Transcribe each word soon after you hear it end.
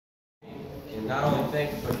not only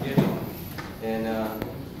thanks, but giving. And I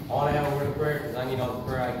want to have a word of prayer because I need all the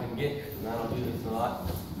prayer I can get, and I don't do this a lot.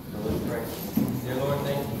 So let's pray. Dear Lord,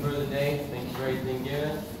 thank you for the day. Thank you for everything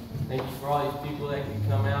given. Thank you for all these people that could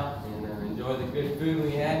come out and enjoy the good food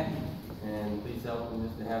we had. And please help them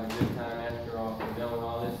just to have a good time after all we're done with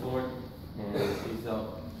all this, Lord. And please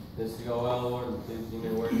help this to go well, Lord. And please give me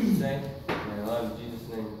a word to say. And I love you in Jesus'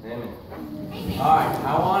 name. Amen. All right,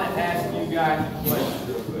 I want to ask you guys a question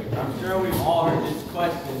real quick. I'm sure we've all heard this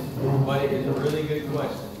question, but it is a really good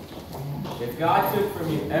question. If God took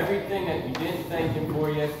from you everything that you didn't thank Him for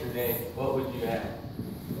yesterday, what would you have?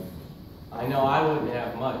 I know I wouldn't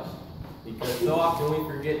have much, because so often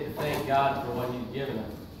we forget to thank God for what He's given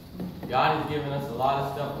us. God has given us a lot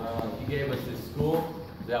of stuff. He gave us this school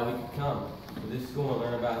so that we could come to this school and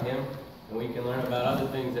learn about Him, and we can learn about other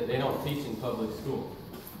things that they don't teach in public school.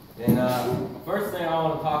 And first thing I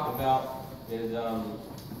want to talk about is a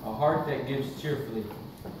heart that gives cheerfully.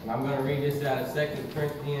 And I'm going to read this out of 2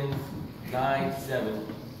 Corinthians 9:7.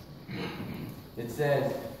 It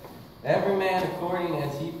says, "Every man according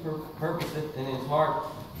as he purposeth in his heart,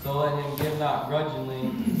 so let him give not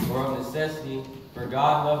grudgingly or of necessity, for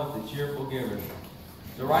God loveth the cheerful giver."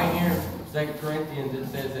 So right here, 2 Corinthians,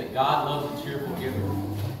 it says that God loves a cheerful giver.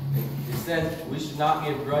 It says we should not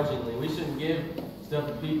give grudgingly. We shouldn't give stuff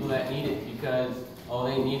to people that need it because, oh,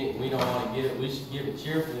 they need it and we don't want to give it. We should give it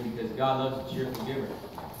cheerfully because God loves a cheerful giver.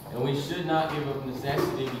 And we should not give of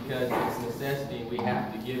necessity because it's necessity. We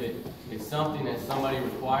have to give it. It's something that somebody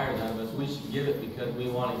requires of us. We should give it because we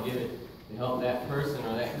want to give it to help that person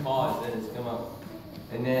or that cause that has come up.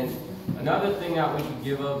 And then another thing that we can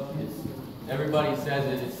give of is, everybody says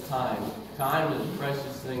that it's time. Time is the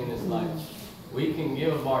precious thing in this life. We can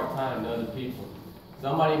give of our time to other people.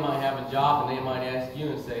 Somebody might have a job and they might ask you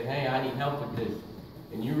and say, "Hey, I need help with this."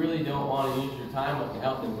 And you really don't want to use your time up to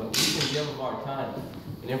help them, but we can give of our time.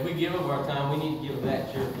 And if we give of our time, we need to give of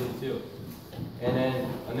that cheerfully too. And then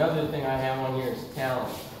another thing I have on here is talent.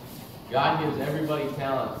 God gives everybody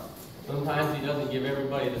talents. Sometimes He doesn't give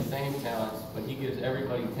everybody the same talents, but He gives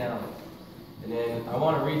everybody talent. And then I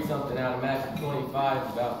want to read something out of Matthew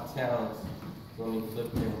 25 about talents. Let me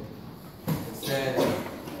flip there. It says,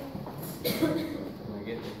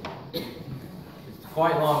 it's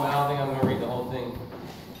quite long, but I don't think I'm going to read the whole thing.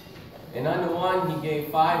 "And unto one He gave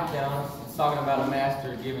 5 talents." It's talking about a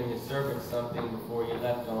master giving his servant something before he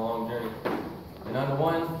left on a long journey. "And unto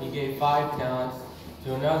one He gave 5 talents,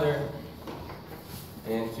 to another,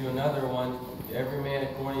 and to another one, to every man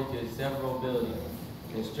according to his several ability.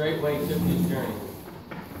 And straightway took his journey.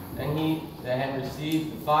 And he that had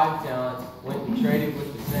received the 5 talents went and traded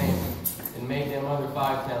with the same, and made them other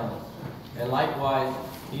 5 talents. And likewise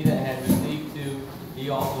he that had received 2, he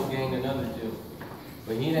also gained another 2.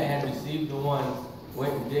 But he that had received the 1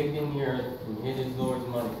 went and digged in the earth and hid his Lord's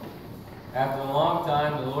money. After a long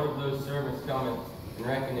time the Lord of those servants cometh and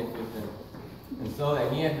reckoneth with them. And so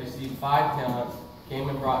that he had received 5 talents, came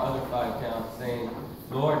and brought other 5 talents, saying,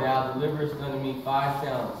 Lord, thou deliverest unto me 5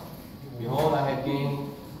 talents. Behold, I have gained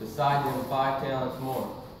beside them 5 talents more.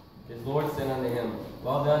 His Lord said unto him,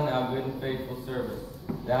 Well done, thou good and faithful servant.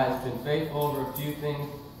 Thou hast been faithful over a few things,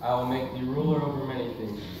 I will make thee ruler over many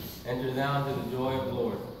things. Enter thou into the joy of the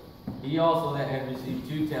Lord. He also that had received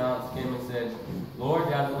 2 talents came and said, Lord,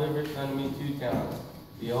 thou deliverest unto me 2 talents.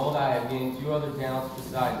 Behold, I have gained 2 other talents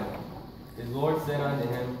beside them. His Lord said unto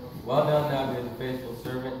him, Well done, thou good and faithful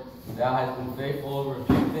servant. Thou hast been faithful over a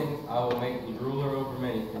few things, I will make thee ruler over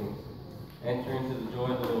many things. Enter into the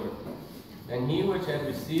joy of the Lord. And he which had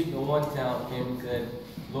received the 1 talent came and said,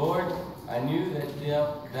 Lord, I knew thee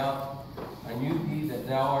that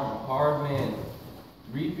thou art a hard man,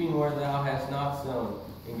 reaping where thou hast not sown,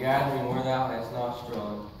 and gathering where thou hast not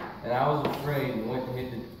strawn. And I was afraid, and went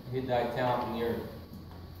and hid thy talent in the earth.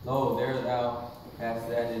 Lo, there thou hast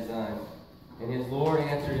that design. And his Lord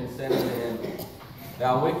answered and said unto him,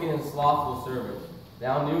 Thou wicked and slothful servant,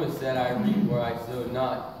 thou knewest that I reap where I sowed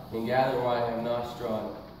not, and gather where I have not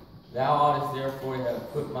strawed. Thou oughtest therefore to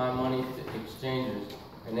have put my money to exchangers,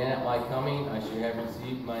 and then at my coming I should have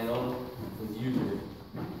received mine own with usury.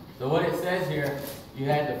 So what it says here, you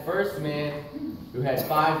had the first man who had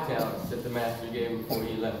 5 talents that the master gave him before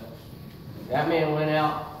he left. That man went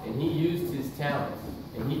out and he used his talents,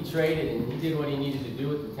 and he traded and he did what he needed to do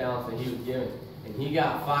with the talents that he was given. And he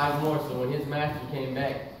got 5 more, so when his master came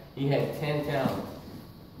back, he had 10 talents.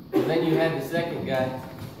 And then you had the second guy,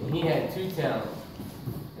 and he had 2 talents.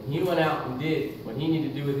 And he went out and did what he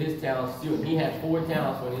needed to do with his talents too. And he had 4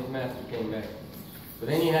 talents when his master came back. But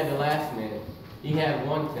then you had the last man. He had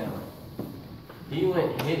 1 talent. He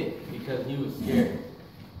went and hid it because he was scared.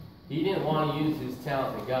 He didn't want to use his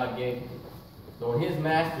talent that God gave him. So when his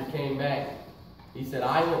master came back, he said,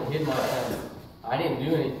 I went and hid my talent. I didn't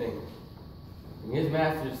do anything. And his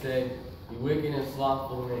master said, you wicked and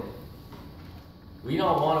slothful man. We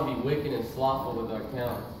don't want to be wicked and slothful with our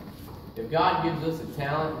talent. If God gives us a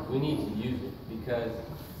talent, we need to use it, because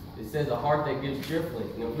it says a heart that gives cheerfully.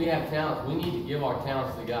 And if we have talents, we need to give our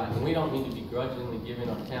talents to God. And we don't need to be grudgingly giving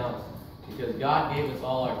our talents, because God gave us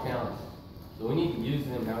all our talents. So we need to use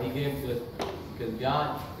them how he gave to us, because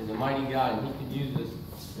God is a mighty God, and he could use us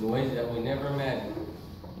in ways that we never imagined.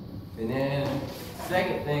 And then the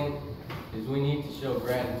second thing is we need to show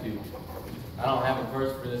gratitude. I don't have a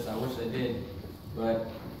verse for this. I wish I did. But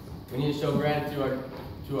we need to show gratitude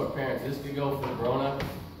to our parents. This could go for grown-up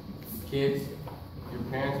kids. If your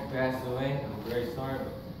parents passed away, I'm very sorry.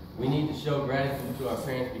 But we need to show gratitude to our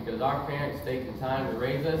parents, because our parents take the time to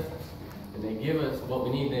raise us, and they give us what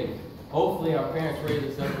we need. Hopefully our parents raise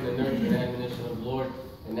us up in the nurture and admonition of the Lord.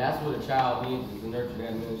 And that's what a child needs, is the nurture and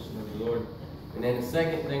admonition of the Lord. And then the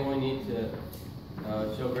second thing we need to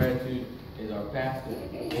show gratitude is our pastor.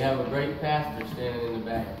 We have a great pastor standing in the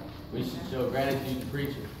back. We should show gratitude to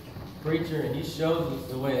preacher, and he shows us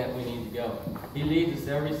the way that we need to go. He leads us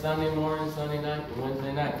every Sunday morning, Sunday night, and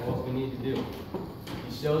Wednesday night in what we need to do.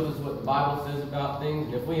 He shows us what the Bible says about things,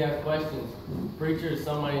 and if we have questions, preacher is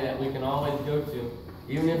somebody that we can always go to.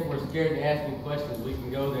 Even if we're scared to ask him questions, we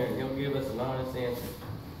can go there and he'll give us an honest answer.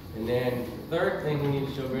 And then the third thing we need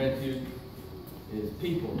to show gratitude is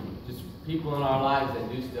people. Just people in our lives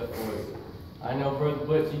that do stuff for us. I know Brother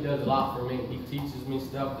Butch, he does a lot for me. He teaches me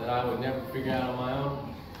stuff that I would never figure out on my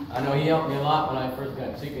own. I know he helped me a lot when I first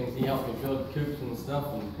got chickens. He helped me build coops and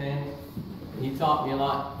stuff and pens. And he taught me a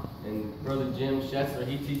lot. And Brother Jim Schessler,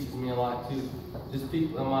 he teaches me a lot too. Just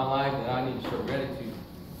people in my life that I need to show gratitude.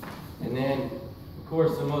 And then, of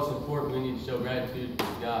course, the most important we need to show gratitude is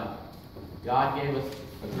God. God gave us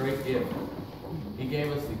a great gift. He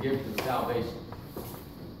gave us the gift of salvation.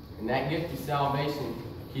 And that gift of salvation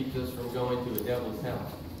keeps us from going to a devil's hell.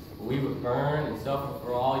 We would burn and suffer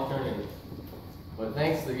for all eternity. But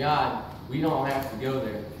thanks to God, we don't have to go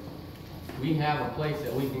there. We have a place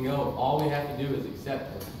that we can go. All we have to do is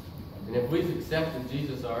accept Him. And if we've accepted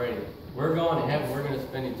Jesus already, we're going to heaven. We're going to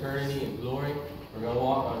spend eternity in glory. We're going to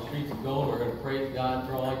walk on streets of gold. We're going to praise God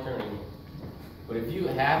for all eternity. But if you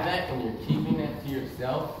have that and you're keeping that to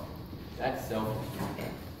yourself, that's selfish.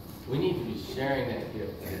 We need to be sharing that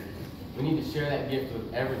gift. We need to share that gift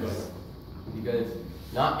with everybody. Because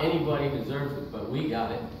not anybody deserves it, but we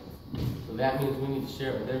got it. So that means we need to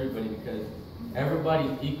share it with everybody, because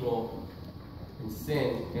everybody's equal in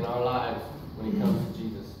sin in our lives when it comes to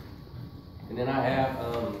Jesus. And then I have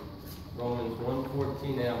Romans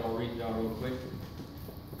 1:14, and I'm going to read y'all real quick.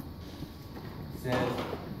 It says,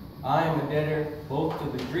 I am a debtor both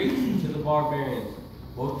to the Greeks and to the barbarians,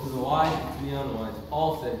 both to the wise and to the unwise.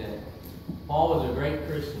 Paul said that. Paul was a great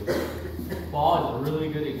Christian. Paul is a really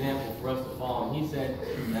good example for us to follow. And he said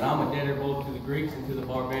that I'm a debtor both to the Greeks and to the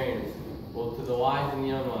barbarians, both to the wise and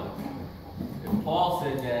the unwise. If Paul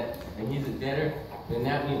said that, and he's a debtor, then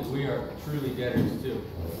that means we are truly debtors too.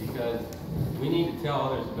 Because we need to tell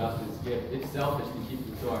others about this gift. It's selfish to keep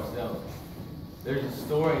it to ourselves. There's a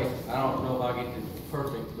story, I don't know if I'll get this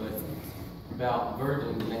perfect, but about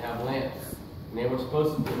virgins, and they have lamps. And they were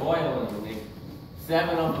supposed to put oil in them.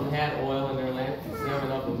 7 of them had oil in their lamps, and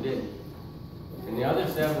 7 of them didn't. And the other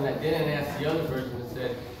 7 that didn't asked the other virgin and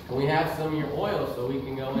said, can we have some of your oil so we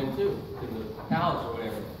can go in too, to the palace or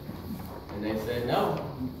whatever? And they said no.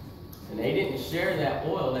 And they didn't share that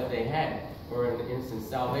oil that they had for an instant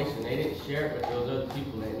salvation. They didn't share it with those other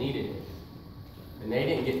people that needed it. And they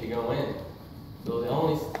didn't get to go in. So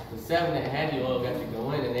the 7 that had the oil got to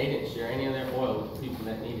go in, and they didn't share any of their oil with the people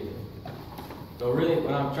that needed it. So really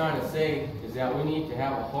what I'm trying to say is that we need to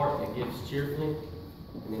have a heart that gives cheerfully.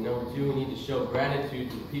 And then number 2, we need to show gratitude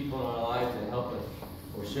to people in our lives that help us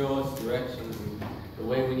or show us directions and the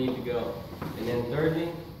way we need to go. And then thirdly,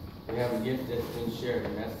 we have a gift that's been shared,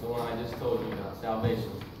 and that's the one I just told you about,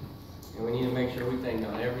 salvation. And we need to make sure we thank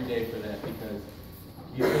God every day for that, because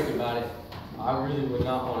if you think about it, I really would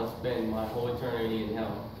not want to spend my whole eternity in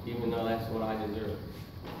hell, even though that's what I deserve.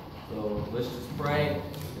 So let's just pray,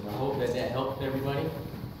 and I hope that that helps everybody.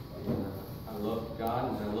 I love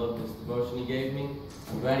God, and I love this devotion He gave me.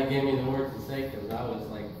 I'm glad He gave me the words to say, because I was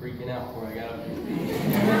like freaking out before I got up here.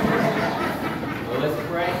 So let's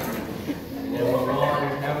pray, and then we'll go on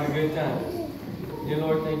and having a good time. Dear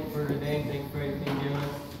Lord, thank you for today. Thank you for everything you've given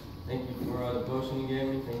us. Thank you for the devotion you gave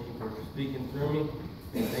me. Thank you for speaking through me.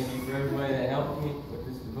 And thank you for everybody that helped me with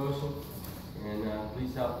this devotion. And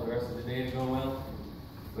please help the rest of the day to go well.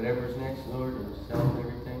 Whatever's next, Lord, or self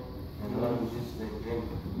everything. And love in Jesus' name.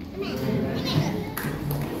 Amen.